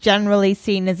 fungus is generally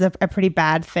seen as a pretty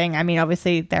bad thing. I mean,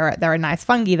 obviously, they're a nice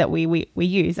fungi that we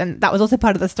use. And that was also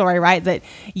part of the story, right? That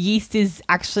yeast is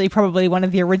actually probably one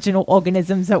of the original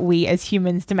organisms that we as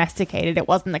humans domesticated. It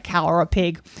wasn't a cow or a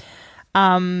pig.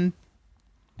 But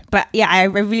yeah, I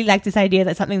really like this idea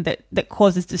that something that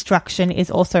causes destruction is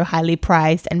also highly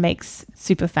prized and makes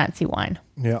super fancy wine.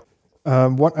 Yeah.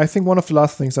 I think one of the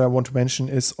last things that I want to mention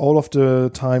is all of the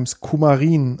times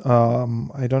coumarin,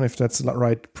 I don't know if that's the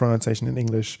right pronunciation in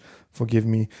English, forgive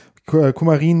me.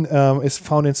 Coumarin is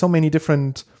found in so many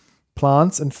different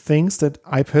plants and things that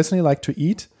I personally like to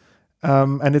eat.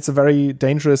 And it's a very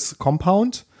dangerous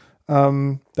compound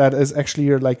that is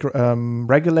actually like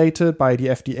regulated by the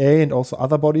FDA and also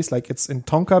other bodies. Like it's in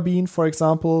tonka bean, for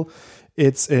example.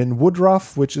 It's in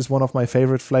woodruff, which is one of my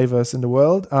favorite flavors in the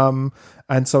world.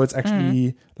 And so it's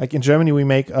actually like in Germany, we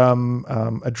make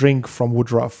a drink from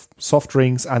woodruff, soft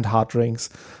drinks and hard drinks.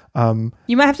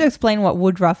 You might have to explain what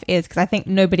woodruff is, because I think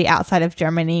nobody outside of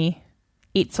Germany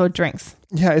eats or drinks.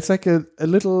 Yeah, it's like a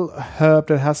little herb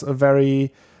that has a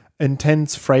very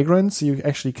intense fragrance. You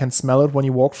actually can smell it when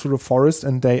you walk through the forest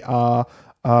and they are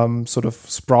sort of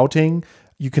sprouting.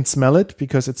 You can smell it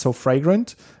because it's so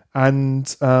fragrant. And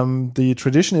the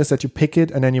tradition is that you pick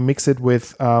it and then you mix it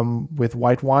with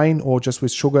white wine or just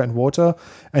with sugar and water,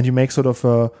 and you make sort of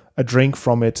a drink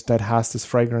from it that has this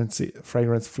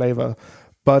fragrance flavor.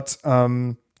 But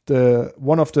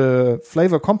one of the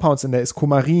flavor compounds in there is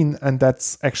coumarin, and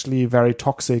that's actually very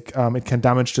toxic. It can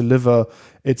damage the liver.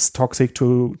 It's toxic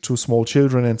to small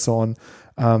children and so on.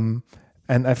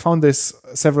 And I found this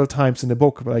several times in the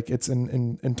book. Like it's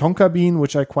in tonka bean,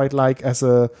 which I quite like as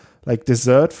a like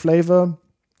dessert flavor,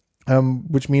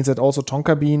 which means that also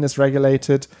tonka bean is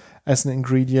regulated as an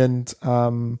ingredient.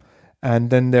 And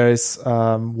then there is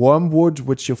wormwood,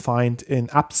 which you find in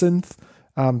absinthe.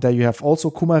 There you have also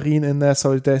coumarin in there.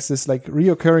 So there's this like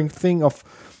reoccurring thing of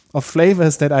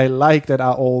flavors that I like that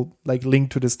are all like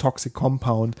linked to this toxic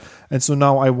compound. And so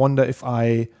now I wonder if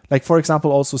like, for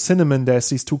example, also cinnamon, there's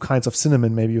these two kinds of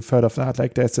cinnamon. Maybe you've heard of that.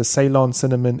 Like there's the Ceylon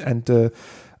cinnamon and the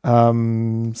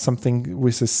something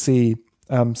with a C,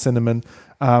 cinnamon.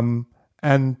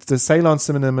 And the Ceylon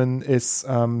cinnamon is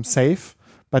safe,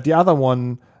 but the other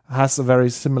one has a very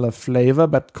similar flavor,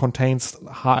 but contains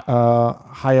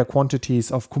higher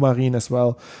quantities of coumarin as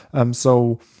well.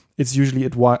 So it's usually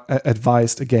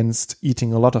advised against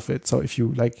eating a lot of it. So if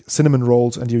you like cinnamon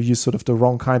rolls and you use sort of the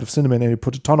wrong kind of cinnamon and you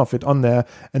put a ton of it on there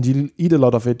and you eat a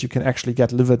lot of it, you can actually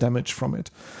get liver damage from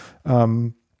it.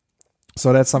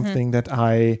 So that's something that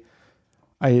I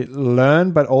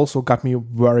learned, but also got me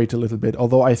worried a little bit.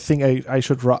 Although I think I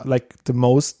should like the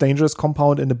most dangerous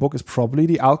compound in the book is probably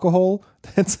the alcohol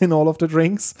that's in all of the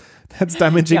drinks that's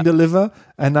damaging the liver,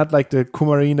 and not like the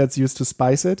coumarin that's used to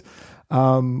spice it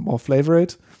or flavor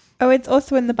it. Oh, it's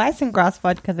also in the bison grass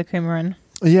vodka, the coumarin.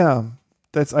 Yeah,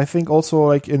 that's I think also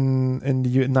like in the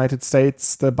United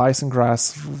States, the bison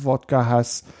grass vodka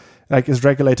is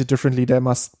regulated differently.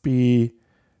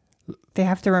 They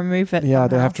have to remove it. Yeah,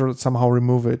 they have to somehow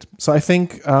remove it. So I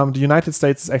think the United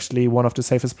States is actually one of the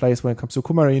safest places when it comes to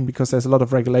coumarin, because there's a lot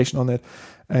of regulation on it.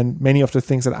 And many of the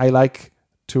things that I like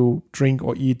to drink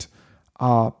or eat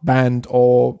are banned,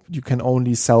 or you can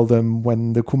only sell them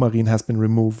when the coumarin has been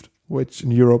removed, which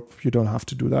in Europe, you don't have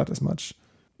to do that as much.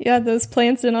 Yeah, those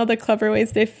plants and all the clever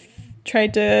ways they've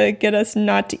tried to get us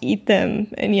not to eat them,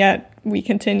 and yet we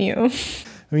continue.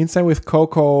 I mean, same with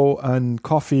cocoa and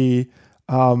coffee.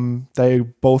 They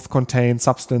both contain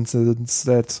substances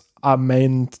that are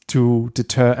meant to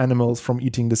deter animals from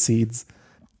eating the seeds.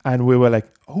 And we were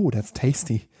like, oh, that's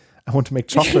tasty. I want to make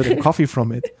chocolate and coffee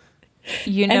from it.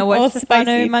 You know what,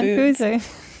 Stefano Mancuso?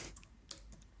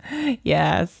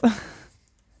 Yes.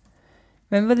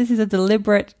 Remember, this is a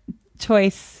deliberate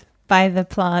choice by the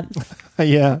plant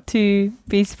to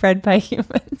be spread by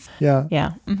humans. Yeah.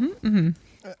 Yeah. Mm-hmm, mm-hmm.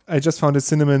 I just found a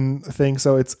cinnamon thing.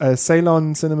 So it's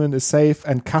Ceylon cinnamon is safe,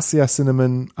 and cassia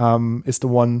cinnamon is the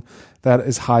one that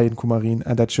is high in coumarin,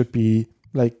 and that should be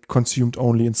like consumed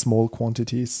only in small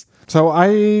quantities. So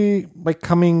I, like,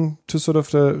 coming to sort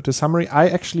of the summary, I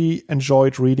actually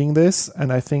enjoyed reading this,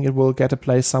 and I think it will get a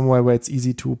place somewhere where it's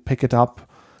easy to pick it up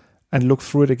and look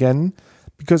through it again.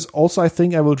 Because also I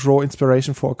think I will draw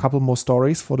inspiration for a couple more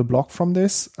stories for the blog from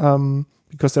this,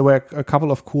 because there were a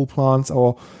couple of cool plants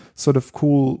or sort of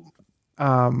cool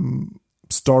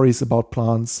stories about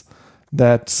plants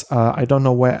that I don't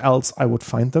know where else I would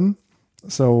find them.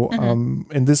 So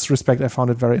in this respect, I found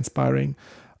it very inspiring.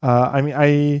 I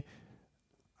mean,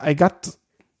 I got,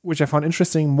 which I found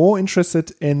interesting, more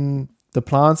interested in the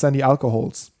plants and the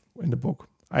alcohols in the book.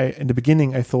 In the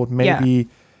beginning, I thought maybe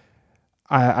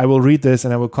I will read this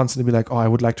and I will constantly be like, oh, I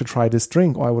would like to try this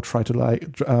drink, or I would try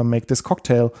to make this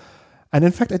cocktail. And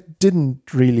in fact, I didn't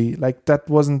really. Like, that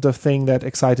wasn't the thing that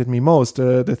excited me most.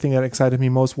 The thing that excited me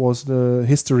most was the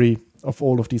history of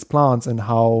all of these plants and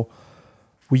how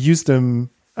we use them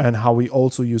and how we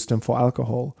also use them for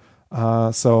alcohol.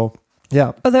 So,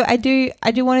 yeah. Although I do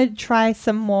want to try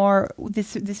some more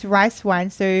this rice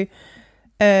wine. So,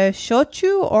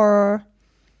 shochu or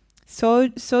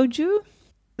soju?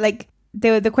 Like,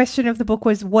 the question of the book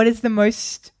was, what is the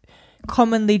most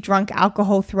commonly drunk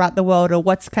alcohol throughout the world, or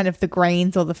what's kind of the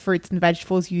grains or the fruits and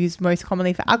vegetables used most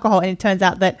commonly for alcohol. And it turns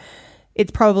out that we're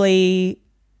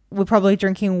probably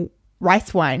drinking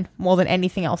rice wine more than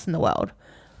anything else in the world.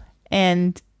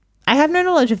 And I have no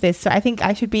knowledge of this, so I think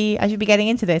I should be getting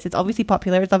into this. It's obviously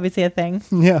popular. It's obviously a thing.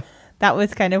 Yeah. That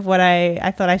was kind of what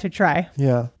I thought I should try.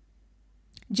 Yeah.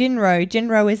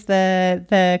 Jinro is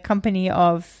the company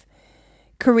of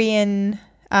Korean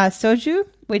soju,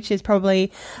 which is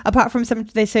probably, apart from some,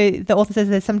 so the author says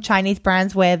there's some Chinese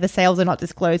brands where the sales are not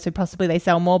disclosed, so possibly they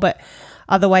sell more, but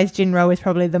otherwise Jinro is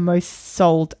probably the most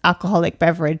sold alcoholic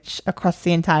beverage across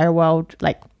the entire world,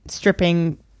 like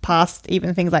stripping past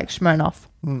even things like Smirnoff.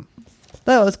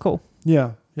 That was cool.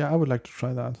 Yeah, I would like to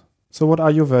try that. So what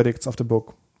are your verdicts of the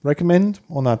book? Recommend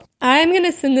or not? I'm going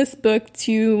to send this book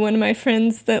to one of my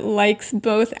friends that likes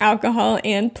both alcohol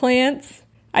and plants.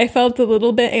 I felt a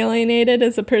little bit alienated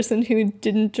as a person who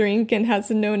didn't drink and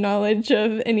has no knowledge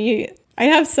of any... I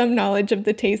have some knowledge of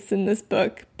the tastes in this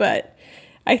book, but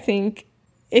I think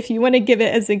if you want to give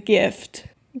it as a gift,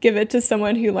 give it to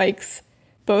someone who likes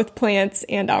both plants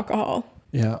and alcohol.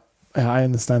 Yeah, I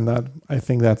understand that. I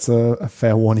think that's a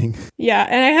fair warning. Yeah,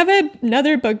 and I have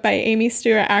another book by Amy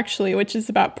Stewart, actually, which is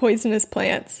about poisonous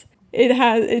plants.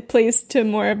 It plays to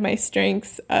more of my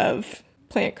strengths of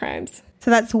plant crimes. So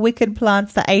that's Wicked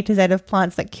Plants, the A to Z of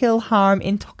plants that kill, harm,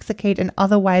 intoxicate, and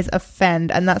otherwise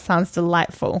offend. And that sounds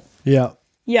delightful. Yeah.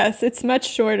 Yes, it's much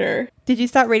shorter. Did you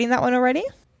start reading that one already?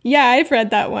 Yeah, I've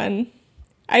read that one.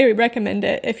 I recommend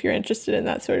it if you're interested in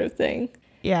that sort of thing.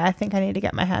 Yeah, I think I need to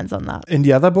get my hands on that. In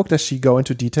the other book, does she go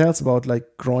into details about like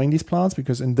growing these plants?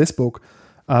 Because in this book,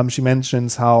 she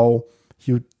mentions how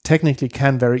you technically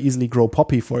can very easily grow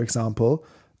poppy, for example,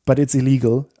 but it's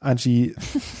illegal. And she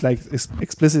like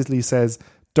explicitly says,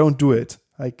 don't do it.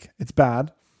 Like, it's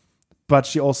bad. But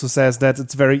she also says that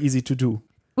it's very easy to do.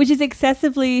 Which is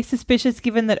excessively suspicious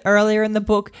given that earlier in the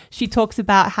book, she talks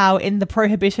about how in the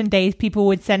Prohibition days, people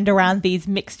would send around these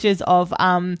mixtures of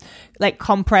like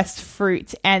compressed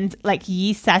fruit and like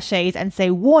yeast sachets and say,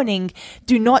 warning,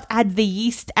 do not add the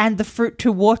yeast and the fruit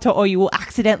to water or you will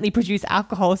accidentally produce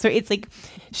alcohol. So it's like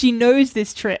she knows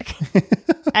this trick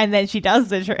and then she does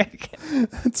the trick.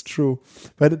 It's true.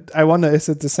 But I wonder, is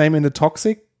it the same in the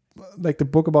toxic, like the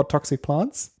book about toxic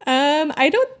plants? I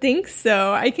don't think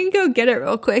so. I can go get it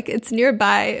real quick. It's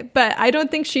nearby, but I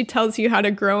don't think she tells you how to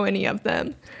grow any of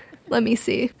them. Let me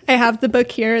see. I have the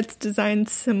book here. It's designed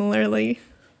similarly.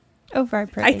 Oh, very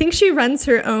pretty. I think she runs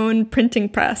her own printing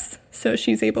press, so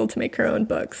she's able to make her own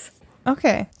books.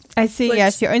 Okay. I see. Yeah,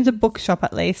 she owns a bookshop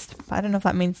at least. I don't know if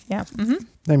that means, yeah.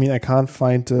 Mm-hmm. I mean, I can't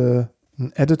find an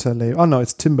editor label. Oh, no,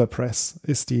 it's Timber Press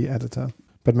is the editor.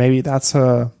 But maybe that's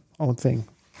her own thing.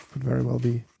 Could very well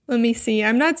be. Let me see.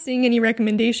 I'm not seeing any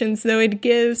recommendations, though it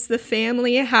gives the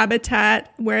family,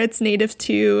 habitat, where it's native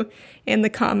to, and the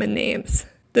common names.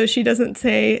 Though she doesn't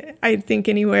say, I think,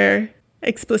 anywhere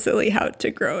explicitly how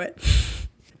to grow it.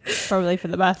 Probably for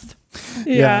the best.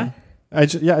 Yeah. I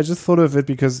just thought of it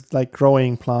because like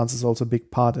growing plants is also a big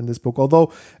part in this book.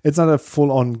 Although it's not a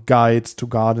full-on guide to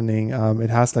gardening, it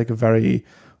has like a very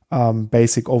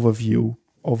basic overview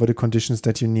over the conditions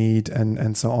that you need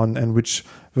and so on, and which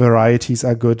varieties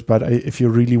are good. But if you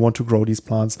really want to grow these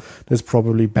plants, there's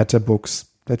probably better books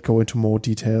that go into more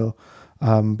detail.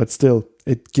 But still,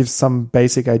 it gives some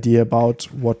basic idea about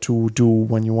what to do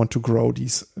when you want to grow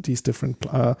these different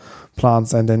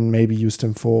plants, and then maybe use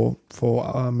them for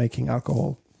making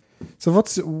alcohol. So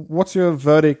what's your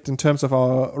verdict in terms of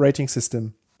our rating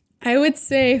system? I would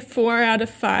say 4 out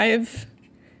of 5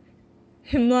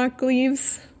 hemlock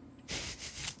leaves.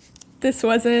 This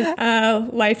wasn't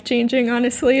life-changing,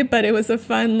 honestly, but it was a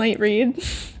fun, light read.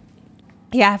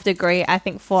 Yeah, I have to agree. I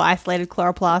think 4 isolated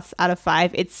chloroplasts out of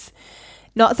 5. It's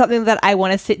not something that I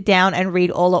want to sit down and read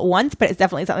all at once, but it's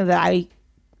definitely something that I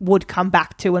would come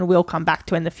back to and will come back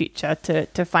to in the future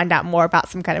to find out more about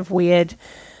some kind of weird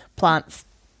plants.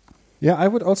 Yeah, I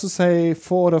would also say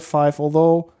 4 out of 5,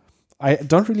 although I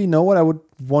don't really know what I would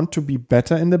want to be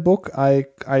better in the book. I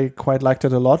quite liked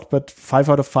it a lot, but 5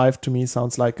 out of 5 to me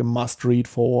sounds like a must read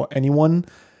for anyone.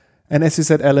 And as you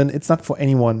said, Ellen, it's not for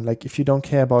anyone. Like if you don't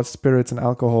care about spirits and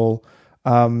alcohol,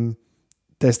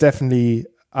 there's definitely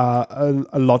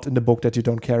a lot in the book that you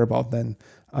don't care about then.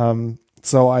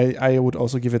 So I would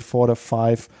also give it 4 out of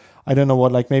 5. I don't know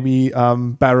what, like maybe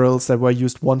barrels that were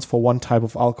used once for one type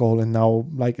of alcohol and now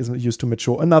like is used to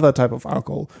mature another type of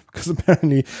alcohol, because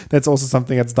apparently that's also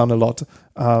something that's done a lot,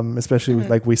 especially with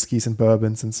like whiskeys and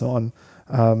bourbons and so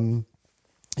on.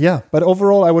 But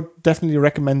overall I would definitely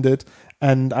recommend it,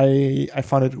 and I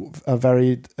found it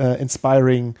very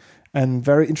inspiring and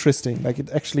very interesting. Like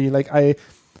it actually, like I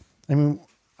I mean,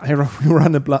 we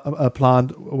run a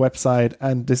plant website,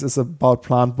 and this is about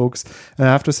plant books. And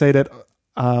I have to say that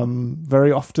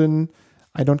very often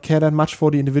I don't care that much for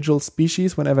the individual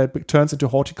species. Whenever it turns into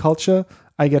horticulture,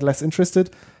 I get less interested.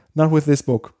 Not with this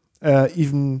book.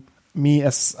 Even me,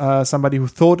 as somebody who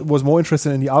thought was more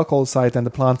interested in the alcohol side than the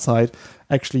plant side,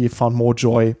 actually found more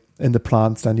joy in the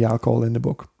plants than the alcohol in the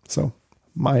book. So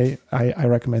I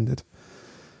recommend it.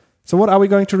 So what are we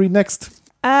going to read next?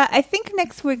 I think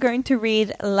next we're going to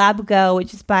read Lab Girl,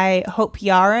 which is by Hope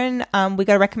Yaren. We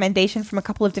got a recommendation from a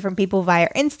couple of different people via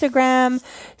Instagram,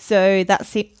 so that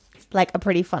seems like a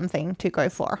pretty fun thing to go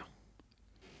for.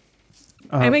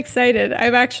 I'm excited.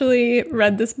 I've actually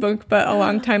read this book, but a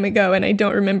long time ago, and I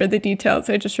don't remember the details.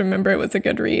 I just remember it was a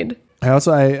good read.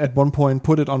 I at one point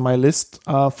put it on my list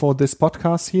for this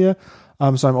podcast here,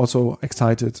 so I'm also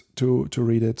excited to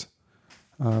read it.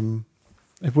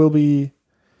 It will be...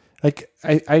 Like,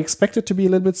 I expect it to be a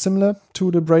little bit similar to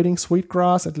the Braiding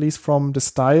Sweetgrass, at least from the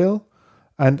style.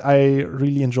 And I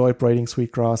really enjoyed Braiding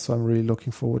Sweetgrass, so I'm really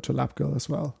looking forward to Lab Girl as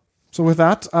well. So with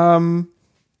that,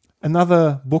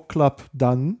 another book club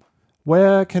done.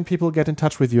 Where can people get in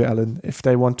touch with you, Ellen, if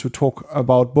they want to talk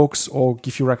about books or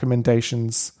give you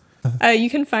recommendations? You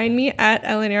can find me at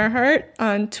Ellen Earhart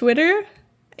on Twitter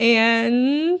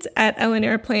and at Ellen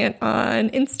Earplant on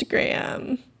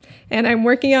Instagram. And I'm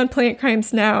working on Plant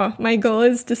Crimes now. My goal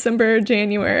is December,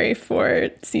 January for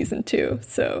season 2.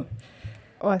 So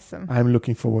awesome. I'm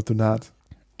looking forward to that.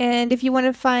 And if you want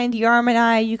to find Joram and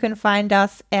I, you can find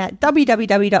us at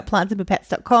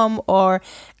www.plantsandpipettes.com or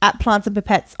at Plants and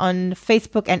Pipettes on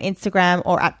Facebook and Instagram,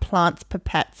 or at Plants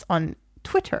Pipettes on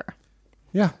Twitter.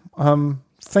 Yeah.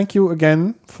 Thank you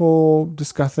again for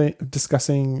discussing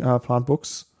plant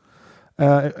books.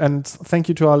 And thank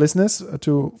you to our listeners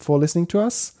for listening to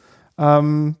us.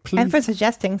 And for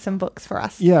suggesting some books for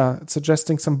us. Yeah,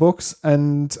 suggesting some books.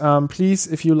 And please,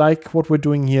 if you like what we're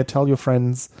doing here, tell your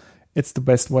friends. It's the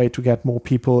best way to get more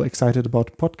people excited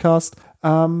about the podcast.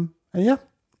 And yeah,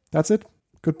 that's it.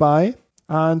 Goodbye,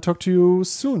 and talk to you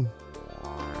soon.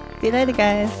 See you later,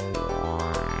 guys.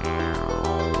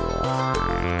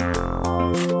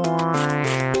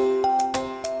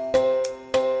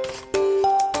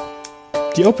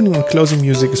 The opening and closing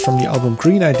music is from the album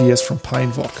Green Ideas from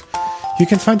Pine Vogue. You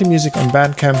can find the music on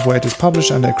Bandcamp, where it is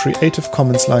published under a Creative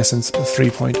Commons license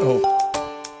 3.0.